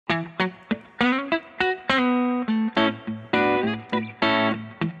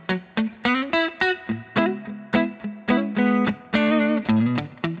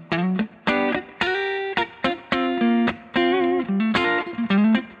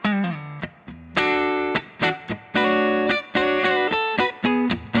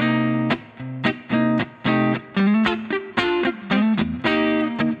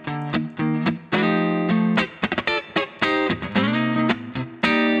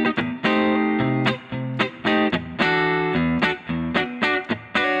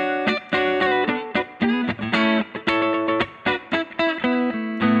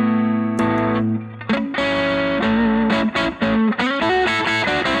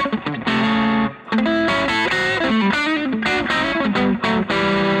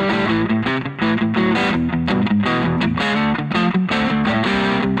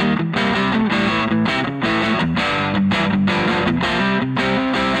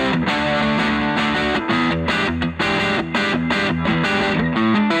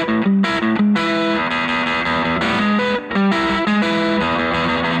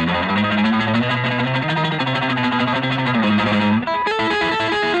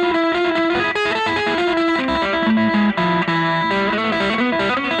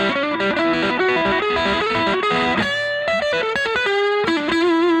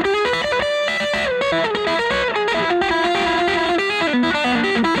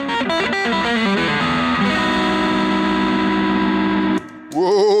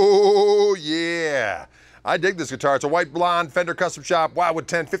I dig this guitar. It's a white blonde Fender Custom Shop Wildwood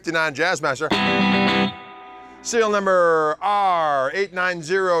 1059 Jazzmaster. Serial number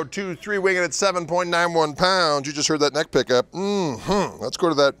R89023, weighing at 7.91 pounds. You just heard that neck pickup. Let's go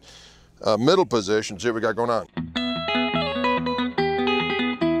to that middle position, see what we got going on.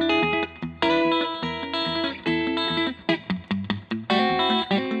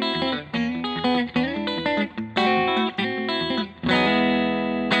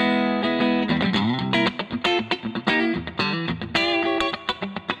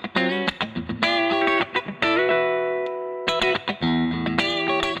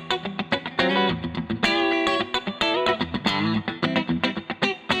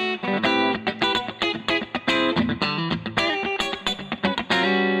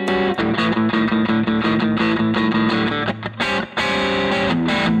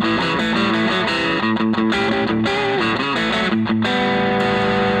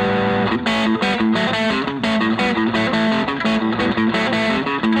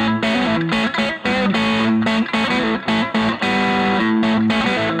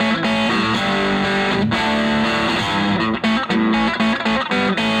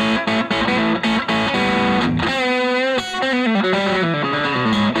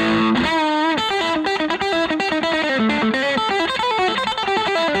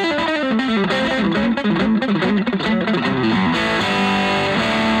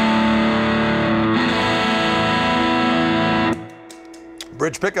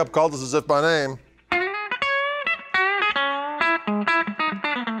 Bridge pickup called us as if by name.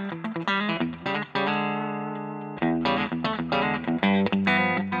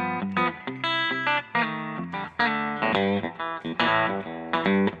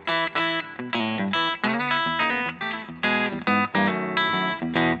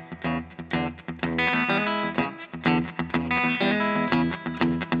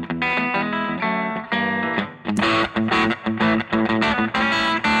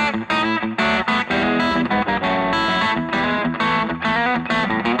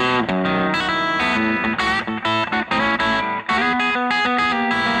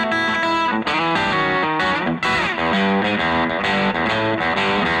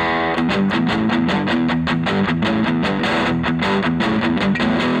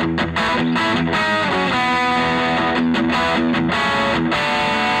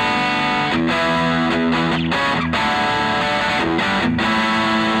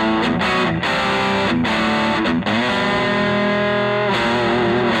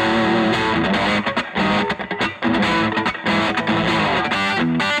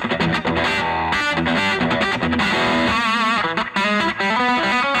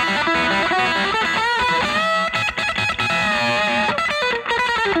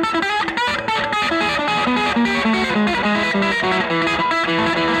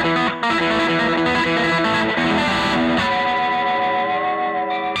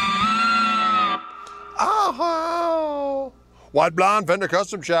 White blonde Fender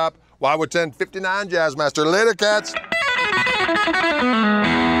Custom Shop, Wildwood 1059 Jazzmaster. Later, cats.